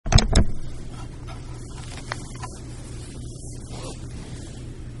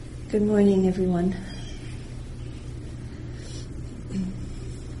Good morning, everyone.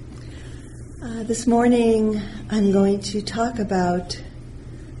 This morning, I'm going to talk about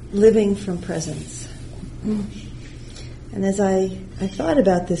living from presence. And as I thought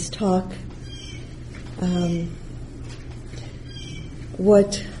about this talk,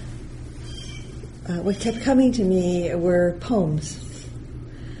 what kept coming to me were poems.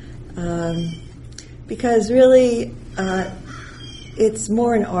 Because really, it's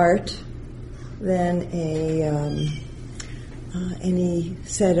more an art than any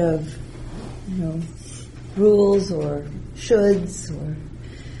set of rules or shoulds or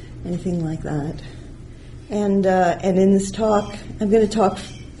anything like that. And in this talk, I'm going to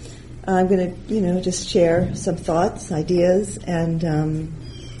just share some thoughts, ideas, and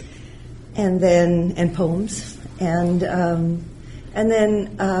poems, and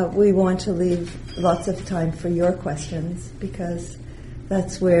then we want to leave lots of time for your questions, because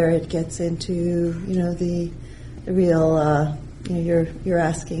that's where it gets into the real you're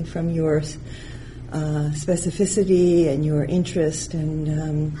asking from your specificity and your interest,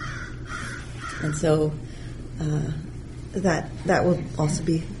 and so that will also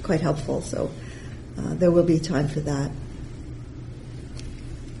be quite helpful. So there will be time for that.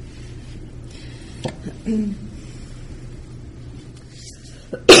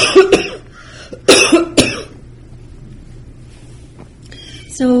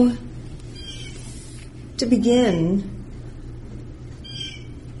 So, to begin,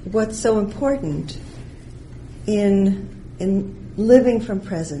 what's so important in living from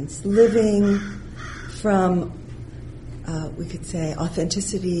presence, living from, we could say,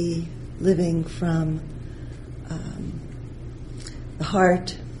 authenticity, living from the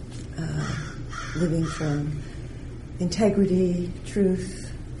heart, living from integrity,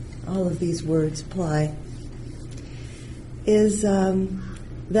 truth, all of these words apply, is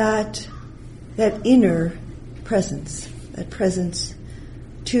that inner presence, that presence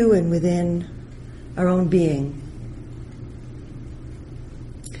to and within our own being.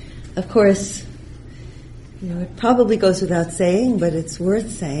 Of course, it probably goes without saying, but it's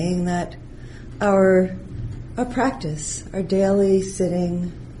worth saying that our practice, our daily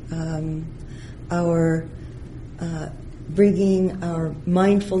sitting, our bringing our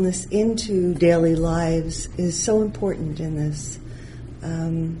mindfulness into daily lives is so important in this.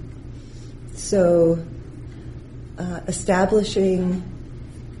 Establishing,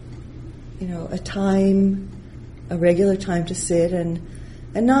 a regular time to sit, and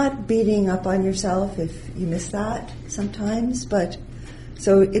not beating up on yourself if you miss that sometimes. But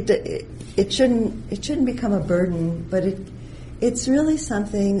so it shouldn't become a burden, but it's really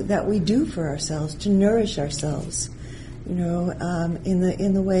something that we do for ourselves to nourish ourselves.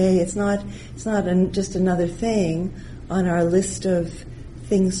 In the way it's not just another thing on our list of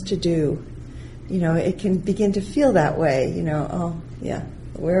things to do. It can begin to feel that way. Oh yeah,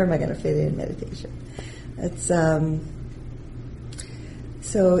 where am I going to fit in meditation? It's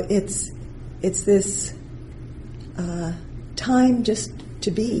so it's this time just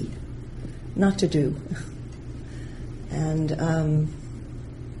to be, not to do, and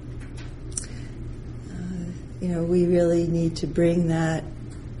we really need to bring that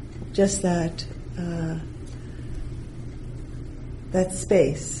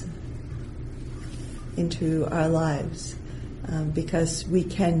space into our lives, because we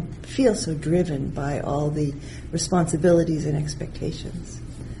can feel so driven by all the responsibilities and expectations,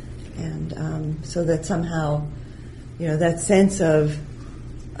 and so that somehow, that sense of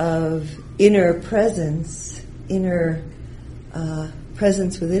inner presence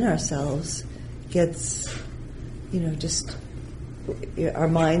within ourselves gets, just our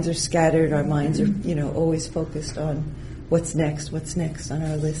minds are scattered. Our minds are, always focused on what's next on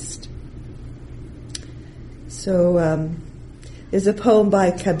our list. So there's a poem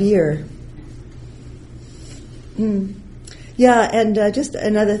by Kabir. Yeah, and just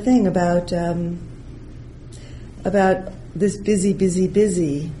another thing about this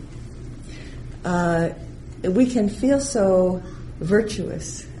busy. We can feel so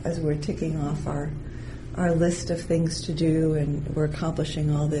virtuous as we're ticking off our list of things to do, and we're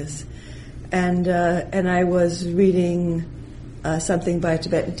accomplishing all this. And I was reading something by a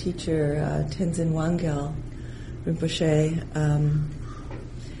Tibetan teacher, Tenzin Wangyal Rinpoche,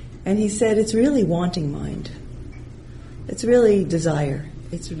 and he said it's really wanting mind. It's really desire.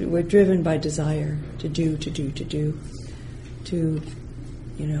 We're driven by desire to do, to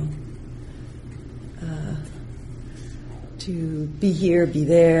be here, be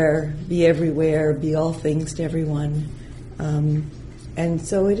there, be everywhere, be all things to everyone. And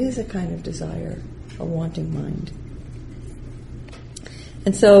so it is a kind of desire, a wanting mind.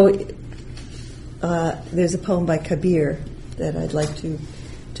 And so there's a poem by Kabir that I'd like to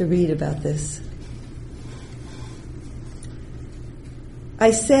read about this.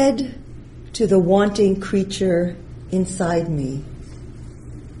 I said to the wanting creature inside me,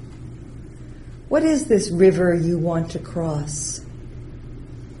 what is this river you want to cross?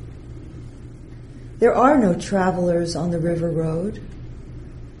 There are no travelers on the river road,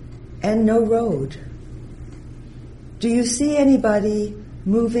 and no road. Do you see anybody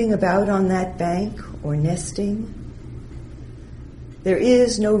moving about on that bank or nesting? There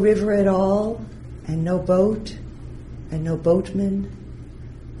is no river at all, and no boat, and no boatman.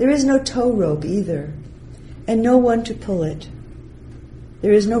 There is no tow rope either, and no one to pull it.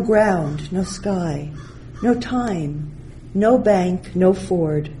 There is no ground, no sky, no time, no bank, no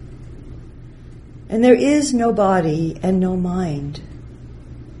ford. And there is no body and no mind.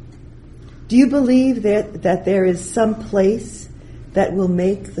 Do you believe that there is some place that will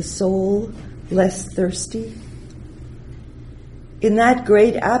make the soul less thirsty? In that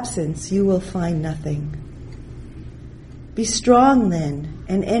great absence you will find nothing. Be strong then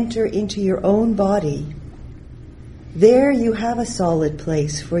and enter into your own body. There you have a solid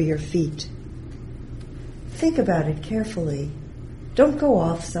place for your feet. Think about it carefully. Don't go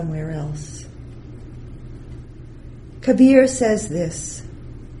off somewhere else. Kabir says this,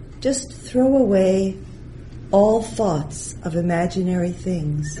 just throw away all thoughts of imaginary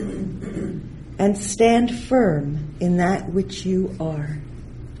things and stand firm in that which you are.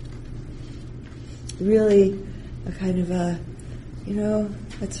 Really a kind of a,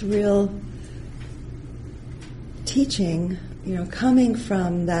 it's real teaching, coming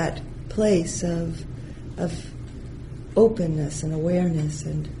from that place of openness and awareness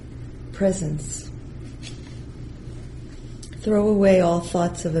and presence. Throw away all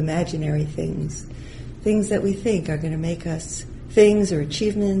thoughts of imaginary things that we think are going to make us, things or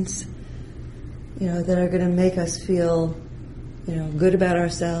achievements, that are going to make us feel, good about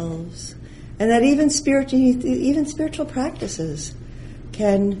ourselves. And that even spiritual practices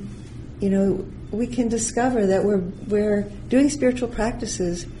can, we can discover that we're doing spiritual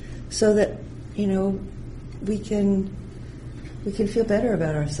practices so that, we can feel better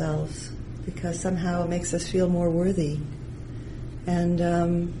about ourselves because somehow it makes us feel more worthy. And,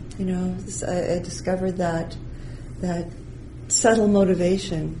 I discovered that subtle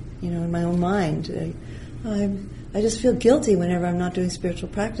motivation, in my own mind. I just feel guilty whenever I'm not doing spiritual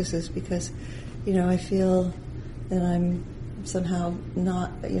practices because, I feel that I'm somehow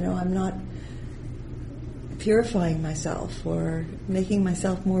not, I'm not purifying myself or making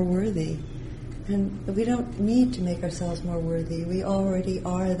myself more worthy. And we don't need to make ourselves more worthy. We already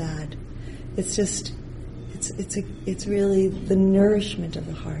are that. It's just, it's really the nourishment of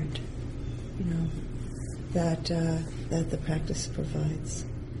the heart, that the practice provides.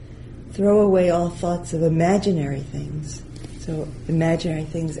 Throw away all thoughts of imaginary things, so imaginary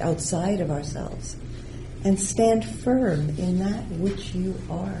things outside of ourselves, and stand firm in that which you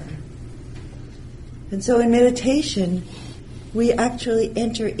are. And so in meditation, we actually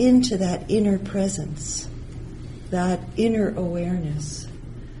enter into that inner presence, that inner awareness,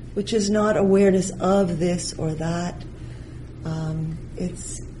 which is not awareness of this or that.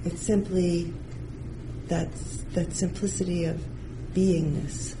 It's simply that simplicity of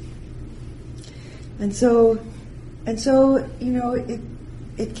beingness. And so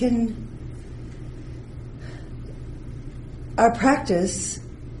it can. Our practice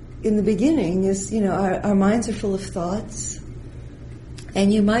in the beginning is, our minds are full of thoughts,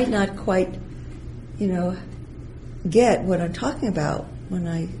 and you might not quite, get what I'm talking about when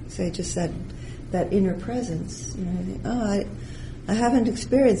I say just that inner presence. I haven't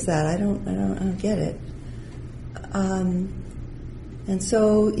experienced that. I don't get it. And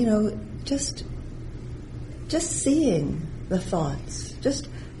so, just seeing the thoughts, just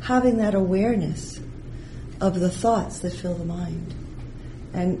having that awareness of the thoughts that fill the mind,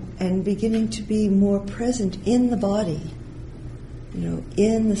 and beginning to be more present in the body,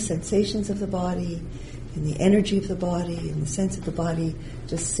 in the sensations of the body, in the energy of the body, in the sense of the body,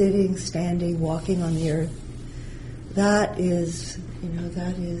 just sitting, standing, walking on the earth. That's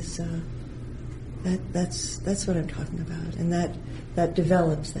what I'm talking about, and that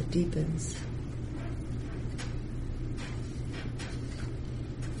develops, that deepens.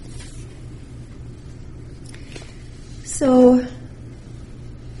 So,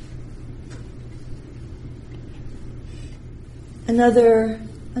 another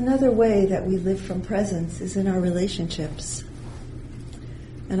way that we live from presence is in our relationships,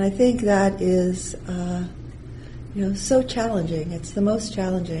 and I think that is, so challenging. It's the most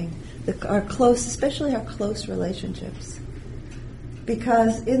challenging. Especially our close relationships,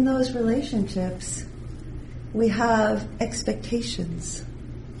 because in those relationships, we have expectations.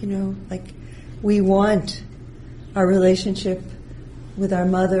 Like we want our relationship with our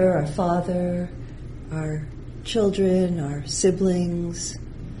mother, our father, our children, our siblings,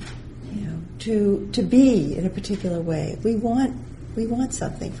 to be in a particular way. We want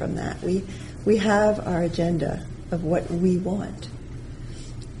something from that. We have our agenda of what we want,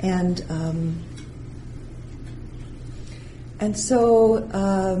 and so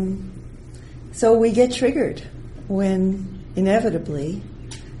we get triggered when inevitably,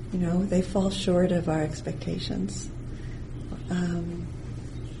 they fall short of our expectations,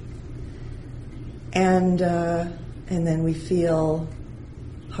 and then we feel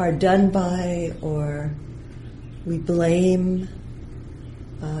hard done by, or we blame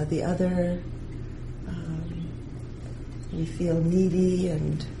the other. We feel needy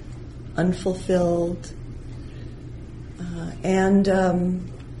and unfulfilled, and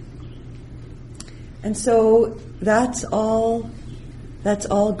so that's all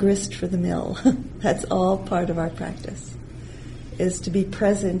grist for the mill. That's all part of our practice, is to be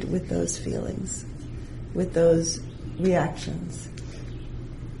present with those feelings, with those reactions,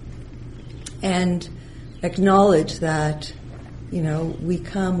 and acknowledge that, we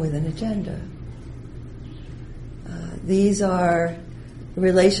come with an agenda. These are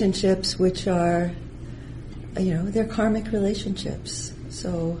relationships which are, they're karmic relationships.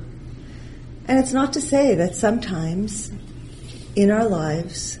 So, and it's not to say that sometimes in our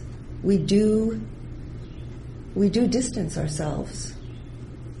lives we do distance ourselves,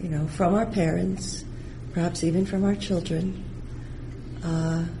 from our parents, perhaps even from our children,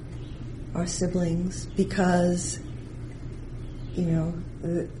 our siblings, because,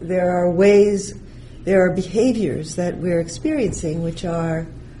 there are behaviors that we're experiencing which are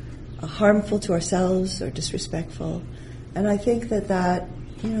harmful to ourselves or disrespectful, and I think that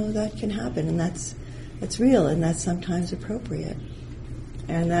can happen, and that's real, and that's sometimes appropriate,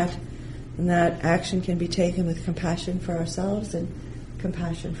 and that action can be taken with compassion for ourselves and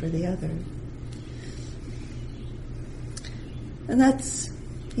compassion for the other, and that's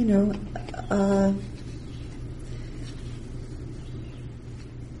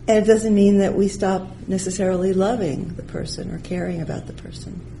and it doesn't mean that we stop necessarily loving the person or caring about the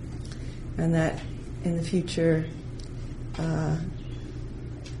person, and that in the future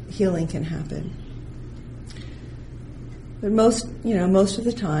healing can happen. But most of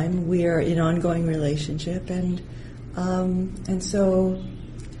the time we are in ongoing relationship, and so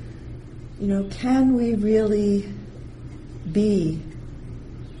can we really be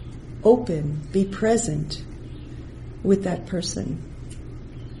open, be present with that person?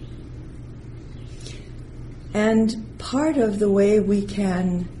 And part of the way we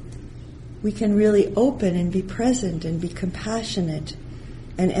can really open and be present and be compassionate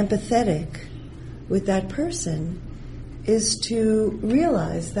and empathetic with that person is to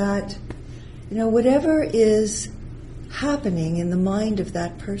realize that, whatever is happening in the mind of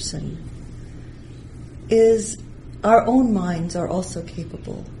that person is our own minds are also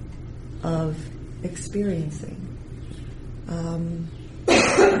capable of experiencing.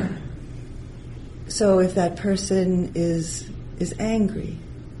 So if that person is angry,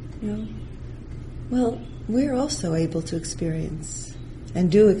 well, we're also able to experience and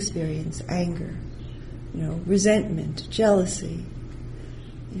do experience anger, resentment, jealousy,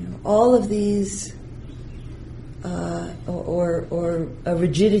 all of these, or a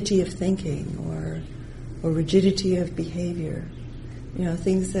rigidity of thinking, or rigidity of behavior,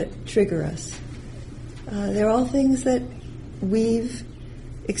 things that trigger us. They're all things that we've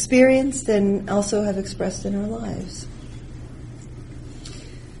experienced and also have expressed in our lives.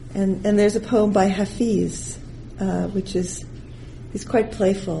 And there's a poem by Hafiz, he's quite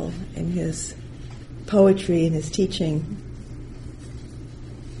playful in his poetry and his teaching.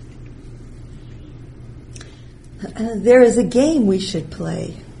 There is a game we should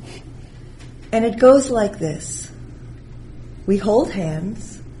play, and it goes like this. We hold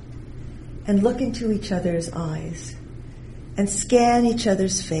hands and look into each other's eyes and scan each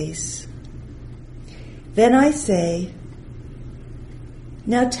other's face. Then I say,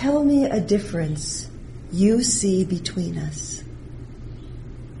 now tell me a difference you see between us.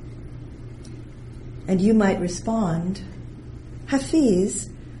 And you might respond, Hafiz,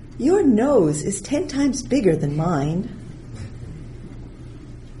 your nose is 10 times bigger than mine.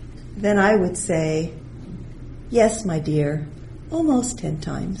 Then I would say, yes, my dear, almost 10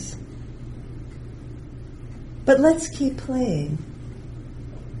 times. But let's keep playing.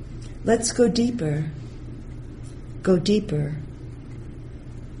 Let's go deeper. Go deeper.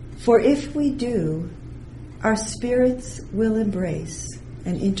 For if we do, our spirits will embrace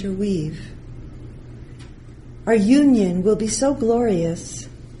and interweave. Our union will be so glorious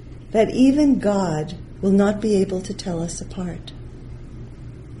that even God will not be able to tell us apart.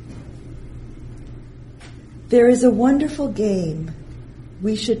 There is a wonderful game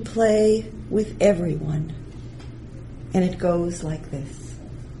we should play with everyone, and it goes like this.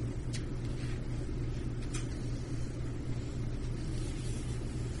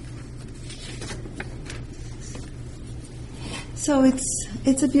 So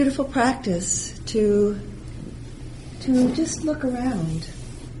it's a beautiful practice to just look around.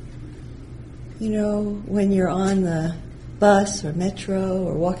 You know, when you're on the bus or metro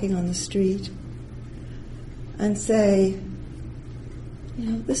or walking on the street, and say, you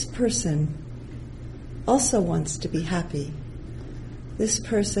know, this person also wants to be happy. This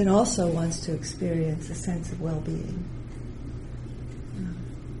person also wants to experience a sense of well-being.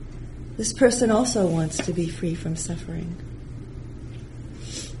 This person also wants to be free from suffering.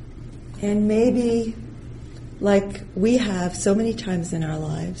 And maybe, like we have so many times in our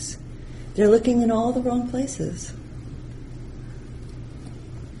lives, they're looking in all the wrong places.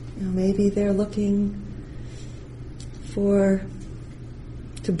 You know, maybe they're looking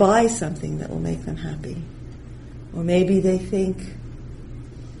to buy something that will make them happy. Or maybe they think,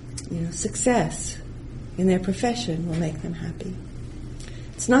 you know, success in their profession will make them happy.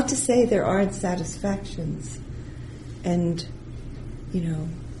 It's not to say there aren't satisfactions and, you know,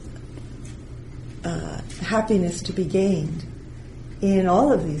 happiness to be gained in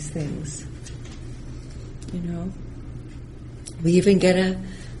all of these things. You know, we even get a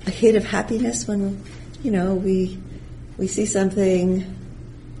hit of happiness when, you know, we see something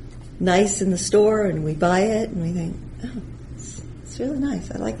nice in the store and we buy it and we think, oh, it's really nice.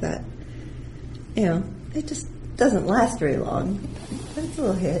 I like that. You know, it just doesn't last very long, but it's a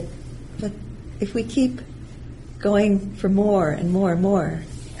little hit. But if we keep going for more and more and more,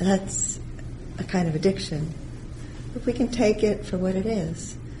 that's a kind of addiction. If we can take it for what it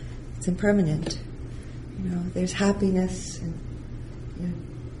is, it's impermanent. You know, there's happiness and, you know,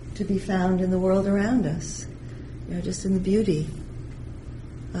 to be found in the world around us. You know, just in the beauty.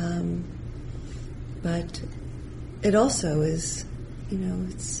 But it also is, you know,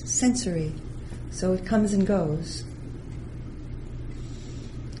 it's sensory. So it comes and goes.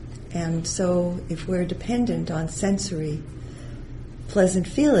 And so if we're dependent on sensory pleasant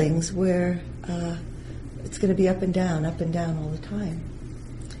feelings, it's going to be up and down all the time.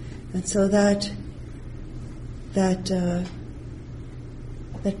 And so that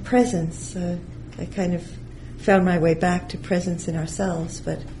presence, I kind of found my way back to presence in ourselves,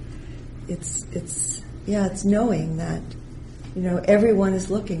 but it's knowing that, you know, everyone is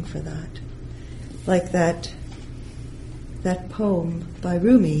looking for that. Like that poem by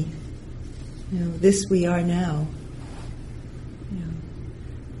Rumi, you know, this we are now. You know,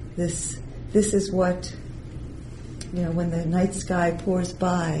 this is what, you know, when the night sky pours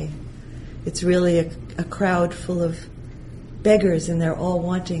by, it's really a crowd full of beggars, and they're all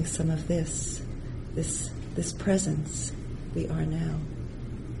wanting some of this presence we are now.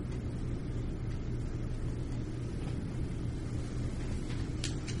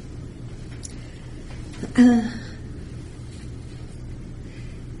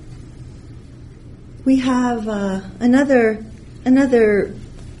 We have another.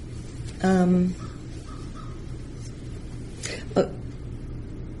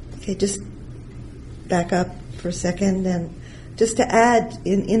 Okay, just back up for a second, and just to add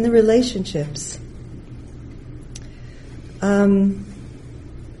in the relationships,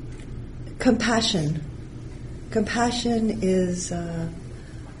 compassion. Compassion is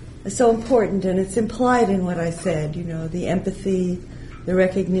so important, and it's implied in what I said. You know, the empathy, the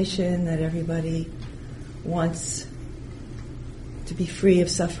recognition that everybody wants to be free of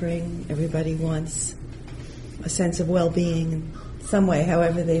suffering. Everybody wants a sense of well-being in some way,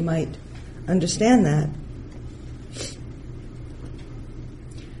 however they might understand that.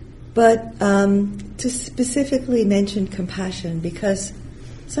 But to specifically mention compassion, because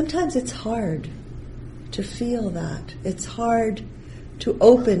sometimes it's hard to feel that. It's hard to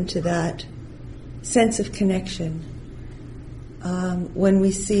open to that sense of connection. When we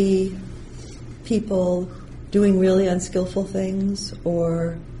see people doing really unskillful things,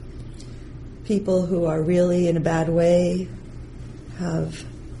 or people who are really in a bad way, have,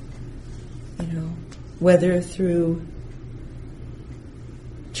 you know, whether through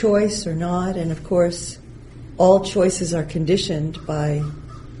choice or not, and of course all choices are conditioned by,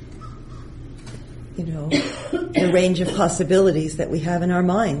 you know, the range of possibilities that we have in our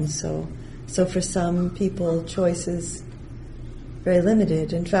minds. So for some people, choice is very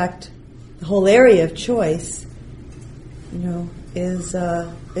limited. In fact, whole area of choice, is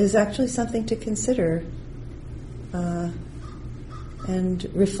actually something to consider and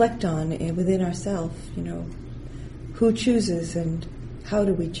reflect on within ourselves. Who chooses and how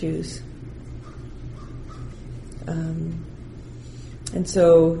do we choose? And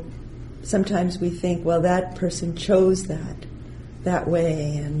so sometimes we think, well, that person chose that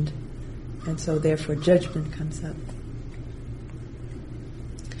way, and so therefore judgment comes up.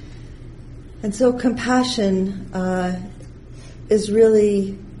 And so compassion is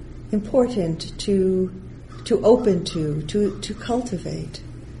really important to open to cultivate,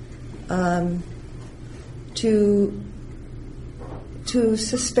 to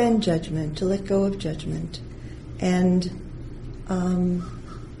suspend judgment, to let go of judgment, and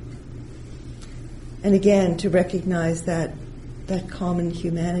again to recognize that common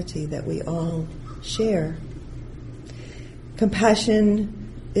humanity that we all share. Compassion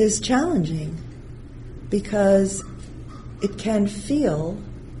is challenging because it can feel,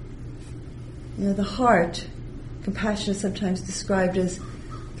 the heart. Compassion is sometimes described as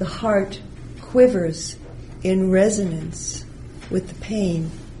the heart quivers in resonance with the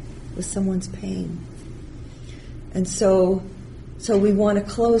pain, with someone's pain. And so we want to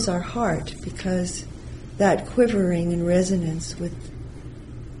close our heart because that quivering in resonance with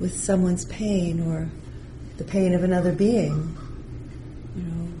someone's pain or the pain of another being.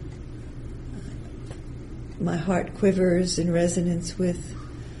 My heart quivers in resonance with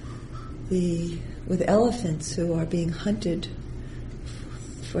elephants who are being hunted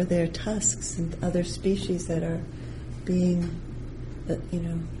for their tusks, and other species that are being,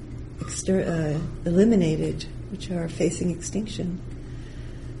 eliminated, which are facing extinction.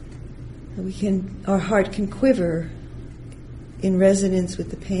 Our heart can quiver in resonance with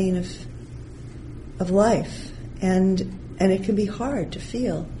the pain of life, and it can be hard to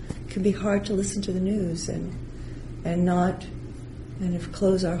feel. It can be hard to listen to the news and not kind of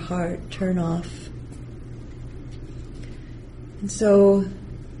close our heart, turn off. And so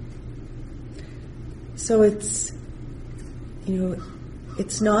it's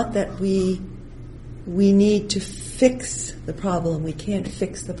it's not that we need to fix the problem. We can't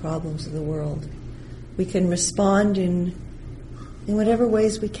fix the problems of the world. We can respond in whatever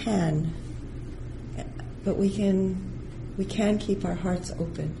ways we can, but we can keep our hearts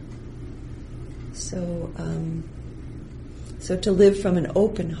open. So to live from an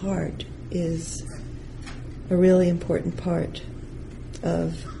open heart is a really important part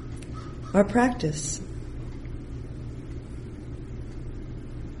of our practice.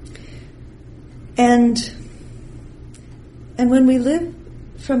 And when we live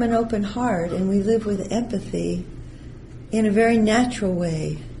from an open heart and we live with empathy in a very natural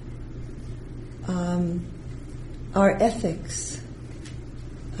way, our ethics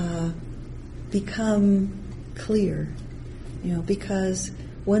become clear, because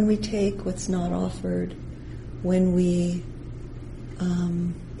when we take what's not offered, when we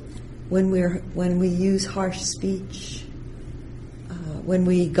use harsh speech, when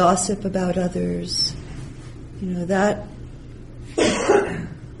we gossip about others, that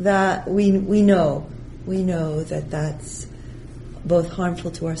we know that that's both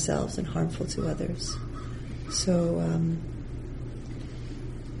harmful to ourselves and harmful to others. So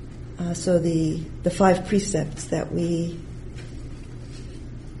the 5 precepts that we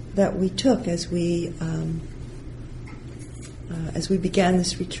took as we began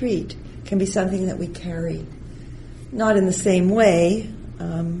this retreat can be something that we carry, not in the same way,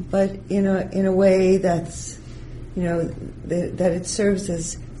 but in a way that's that it serves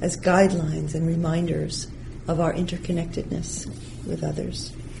as guidelines and reminders of our interconnectedness with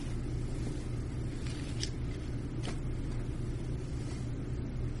others.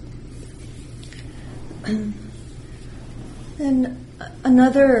 And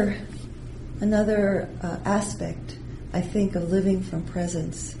another aspect, I think, of living from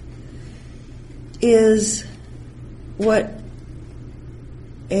presence is what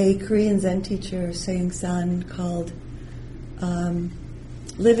a Korean Zen teacher, Seung San, called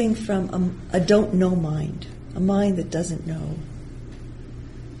living from a don't know mind, a mind that doesn't know.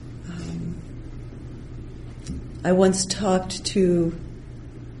 I once talked to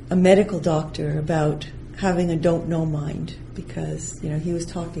a medical doctor about having a don't know mind, because he was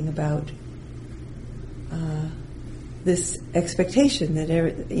talking about this expectation that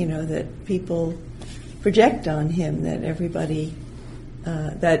that people project on him, that everybody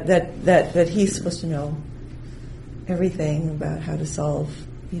that he's supposed to know everything about how to solve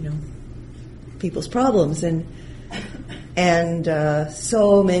people's problems, and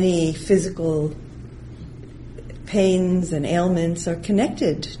so many physical pains and ailments are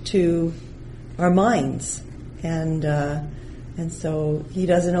connected to our minds, and so he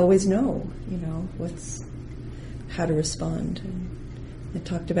doesn't always know, how to respond. And I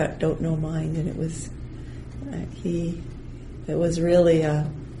talked about don't know mind, and it was really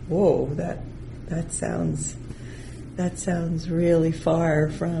whoa, that sounds really far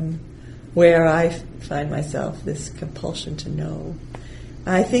from where I find myself, this compulsion to know.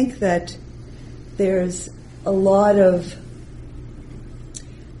 I think that there's a lot of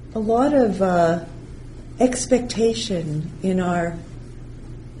expectation in our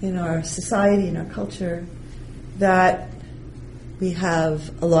society, in our culture, that we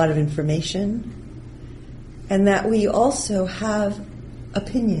have a lot of information, and that we also have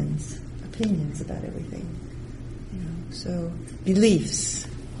opinions about everything. So beliefs.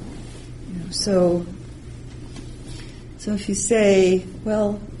 So if you say,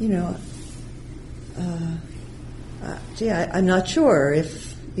 well, I'm not sure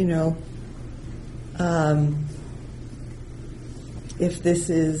if this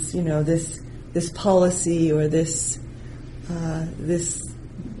is, this policy or this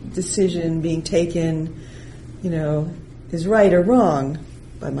decision being taken, is right or wrong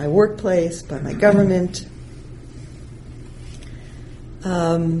by my workplace, by my government.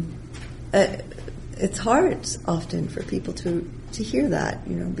 It's hard often for people to hear that,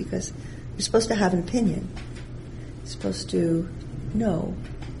 because you're supposed to have an opinion. You're supposed to know.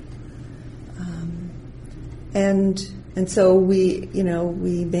 And so we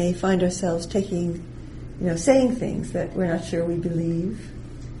may find ourselves saying things that we're not sure we believe,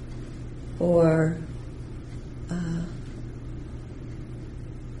 or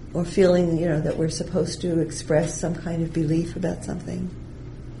feeling, that we're supposed to express some kind of belief about something.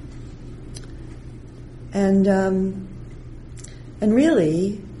 And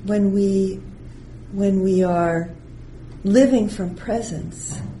really, when we are living from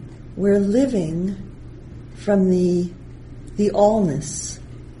presence, we're living from the allness,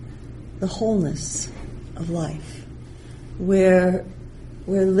 the wholeness of life. We're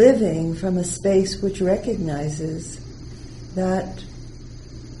living from a space which recognizes that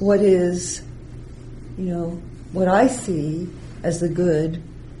what is, what I see as the good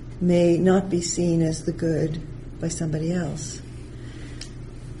may not be seen as the good by somebody else.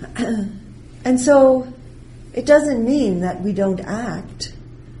 And so it doesn't mean that we don't act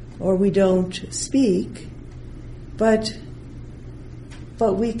or we don't speak, but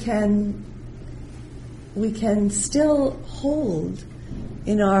we can still hold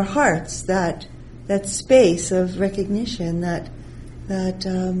in our hearts that space of recognition that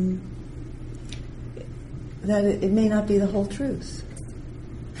it may not be the whole truth.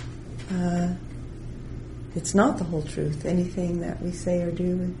 It's not the whole truth. Anything that we say or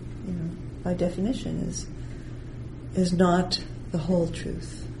do, by definition, is not the whole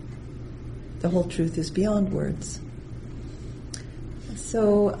truth. The whole truth is beyond words.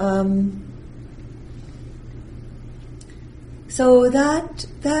 So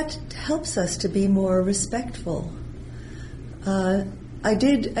that helps us to be more respectful. I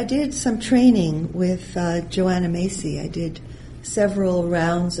did some training with Joanna Macy. I did several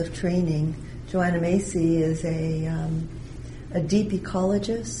rounds of training. Joanna Macy is a deep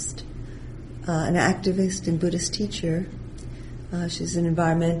ecologist, an activist and Buddhist teacher. She's an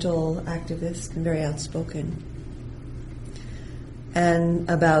environmental activist and very outspoken, and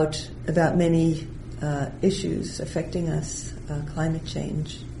about many issues affecting us, climate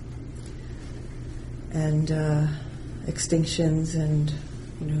change and extinctions, and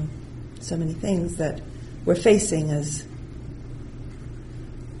so many things that we're facing as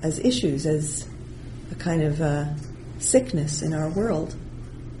issues, as a kind of sickness in our world,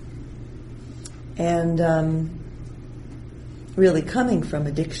 and really coming from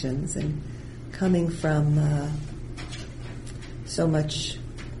addictions and coming from so much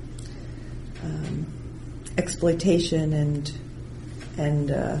exploitation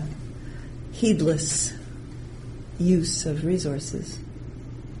and heedless use of resources.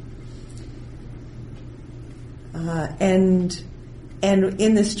 And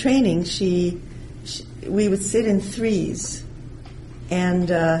in this training, we would sit in threes, and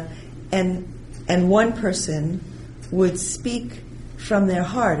one person would speak from their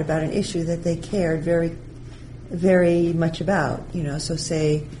heart about an issue that they cared very, very much about. So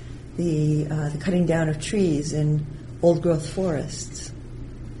say the cutting down of trees in old growth forests,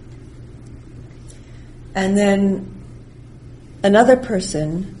 and then another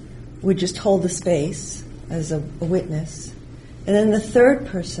person would just hold the space as a witness. And then the third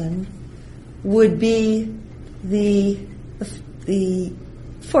person would be the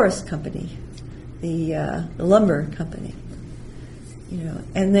forest company, the lumber company,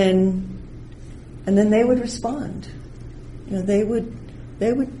 and then and then they would respond. They would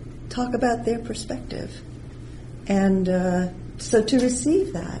talk about their perspective, and so to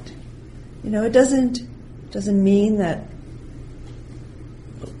receive that, it doesn't mean that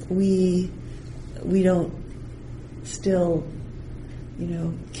we don't still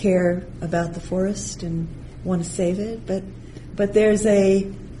care about the forest and want to save it, but there's a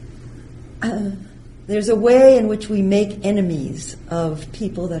way in which we make enemies of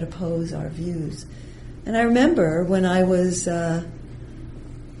people that oppose our views. And I remember when I was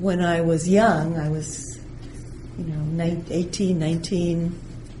young, I was 18, 19,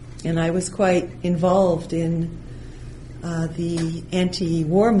 and I was quite involved in the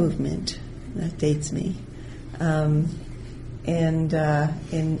anti-war movement. That dates me. And in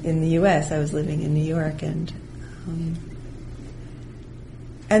the U.S., I was living in New York, and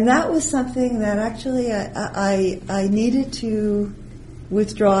that was something that actually I needed to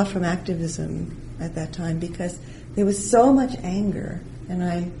withdraw from activism at that time, because there was so much anger, and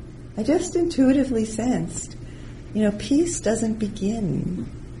I just intuitively sensed, peace doesn't begin.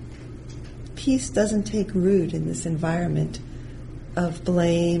 Peace doesn't take root in this environment of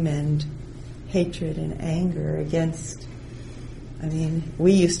blame and hatred and anger against.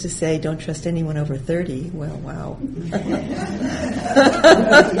 We used to say, don't trust anyone over 30. Well, wow.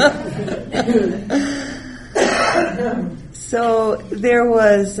 So there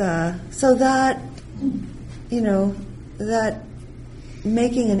was, that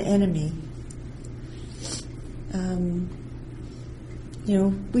making an enemy.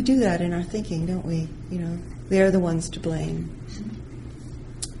 We do that in our thinking, don't we? They're the ones to blame.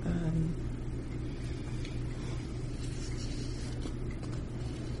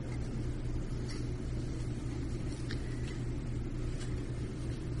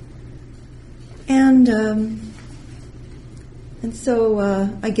 And so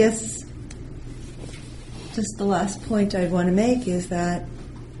I guess just the last point I'd want to make is that,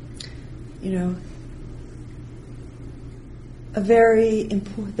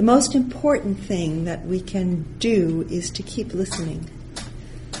 the most important thing that we can do is to keep listening.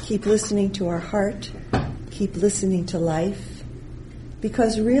 Keep listening to our heart. Keep listening to life.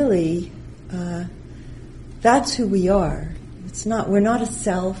 Because really, that's who we are. We're not a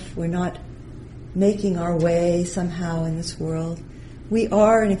self. We're not making our way somehow in this world. We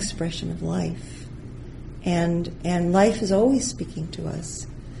are an expression of life. And life is always speaking to us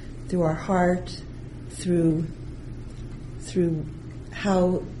through our heart, through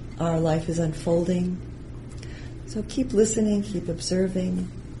how our life is unfolding. So keep listening, keep observing,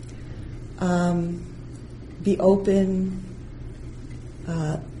 be open,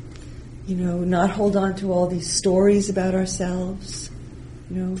 not hold on to all these stories about ourselves.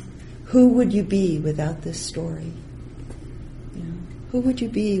 Who would you be without this story? Who would you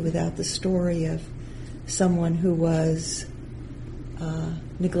be without the story of someone who was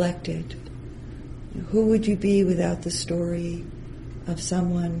neglected? Who would you be without the story of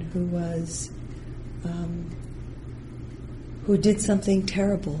someone who was who did something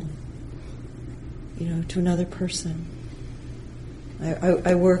terrible, to another person?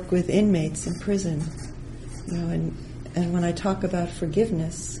 I work with inmates in prison, and when I talk about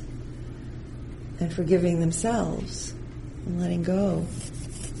forgiveness and forgiving themselves and letting go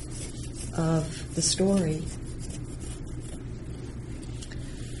of the story,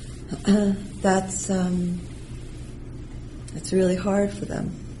 that's really hard for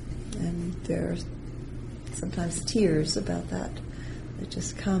them, and there are sometimes tears about that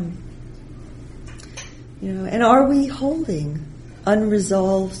just come. And are we holding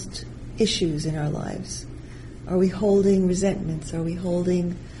unresolved issues in our lives? Are we holding resentments? Are we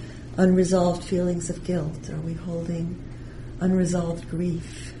holding unresolved feelings of guilt? Are we holding unresolved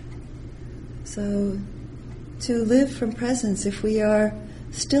grief? So to live from presence, if we are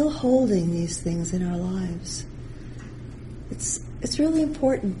still holding these things in our lives, it's really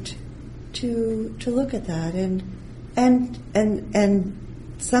important to look at that, and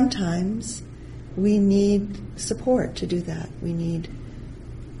sometimes we need support to do that. We need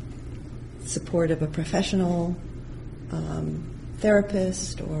support of a professional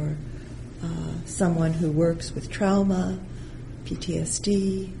therapist or someone who works with trauma,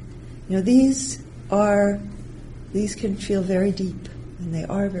 PTSD. These can feel very deep, and they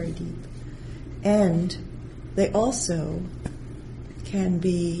are very deep. And they also can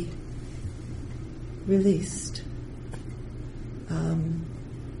be released.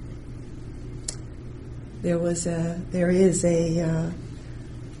 There is a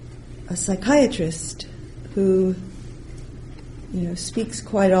psychiatrist who speaks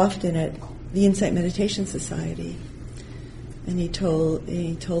quite often at the Insight Meditation Society, And he told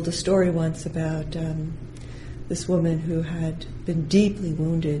a story once about this woman who had been deeply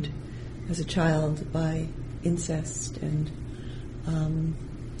wounded as a child by incest,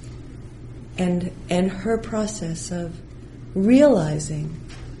 and her process of realizing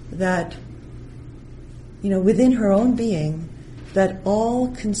that, within her own being, that all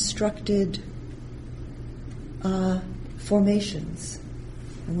constructed formations,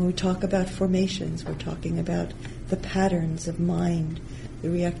 and when we talk about formations, we're talking about the patterns of mind, the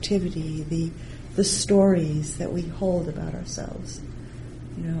reactivity, the stories that we hold about ourselves,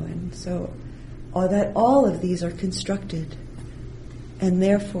 and so all of these are constructed and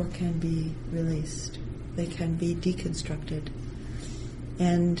therefore can be released. They can be deconstructed.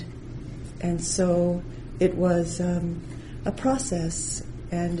 And so it was a process,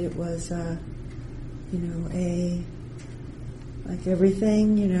 and it was like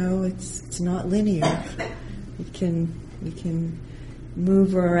everything, it's not linear. We can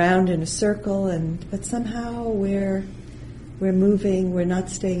move around in a circle, but somehow we're moving. We're not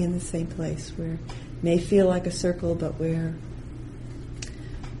staying in the same place. We may feel like a circle, but we're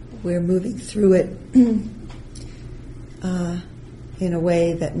moving through it in a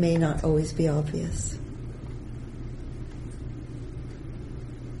way that may not always be obvious.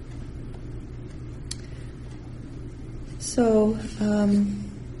 So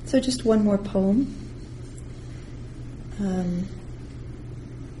just one more poem.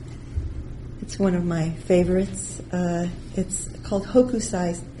 It's one of my favorites. It's called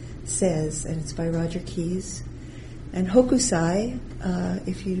Hokusai Says, and it's by Roger Keyes. And Hokusai,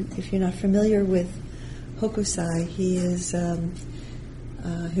 if you're not familiar with Hokusai, he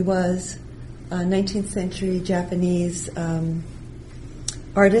was a 19th century Japanese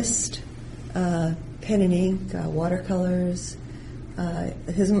artist, pen and ink, watercolors.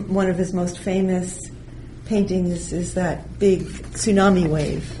 One of his most famous paintings is that big tsunami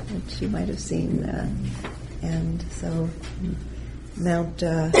wave, which you might have seen. And so Mount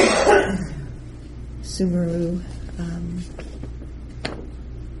Sumeru.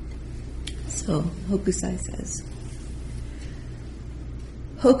 So Hokusai says.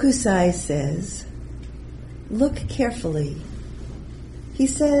 Hokusai says, look carefully. He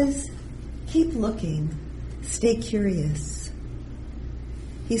says, keep looking, stay curious.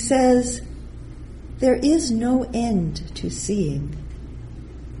 He says, there is no end to seeing.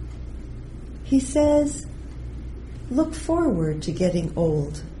 He says, look forward to getting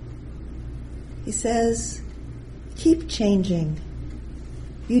old. He says, keep changing.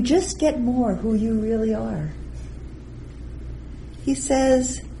 You just get more who you really are. He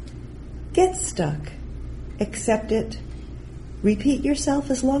says, get stuck, accept it, repeat yourself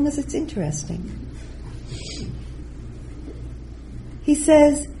as long as it's interesting. He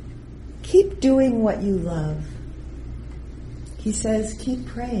says, keep doing what you love. He says, keep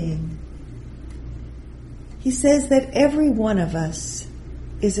praying. He says that every one of us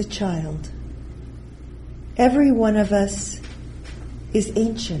is a child. Every one of us is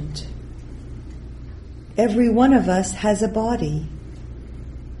ancient. Every one of us has a body.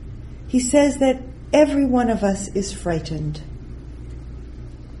 He says that every one of us is frightened.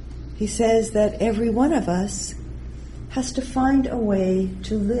 He says that every one of us has to find a way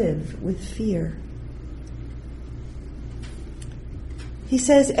to live with fear. He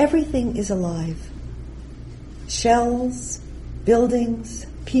says everything is alive. Shells, buildings,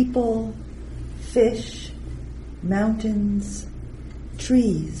 people, fish, mountains,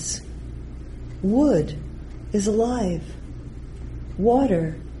 trees. Wood is alive.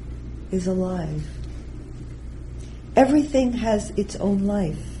 Water is alive. Everything has its own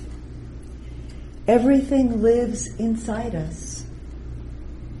life. Everything lives inside us.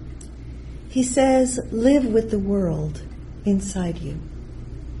 He says, live with the world inside you.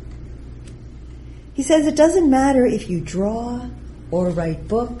 He says it doesn't matter if you draw or write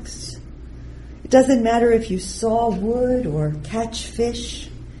books. It doesn't matter if you saw wood or catch fish.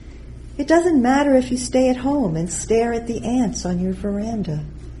 It doesn't matter if you stay at home and stare at the ants on your veranda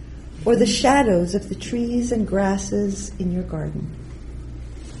or the shadows of the trees and grasses in your garden.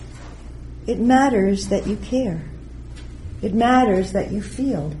 It matters that you care. It matters that you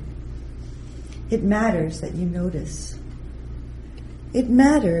feel. It matters that you notice. It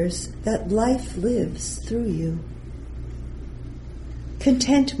matters that life lives through you.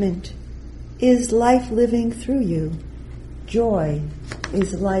 Contentment is life living through you. Joy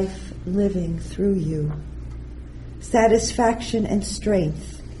is life living through you. Satisfaction and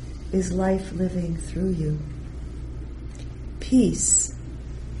strength is life living through you. Peace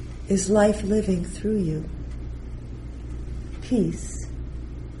is life living through you. Peace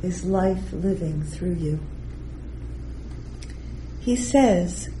is life living through you. He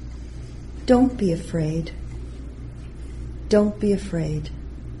says, don't be afraid. Don't be afraid.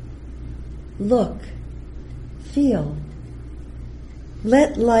 Look, feel.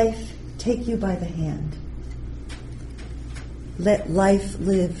 Let life take you by the hand. Let life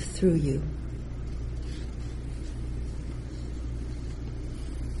live through you.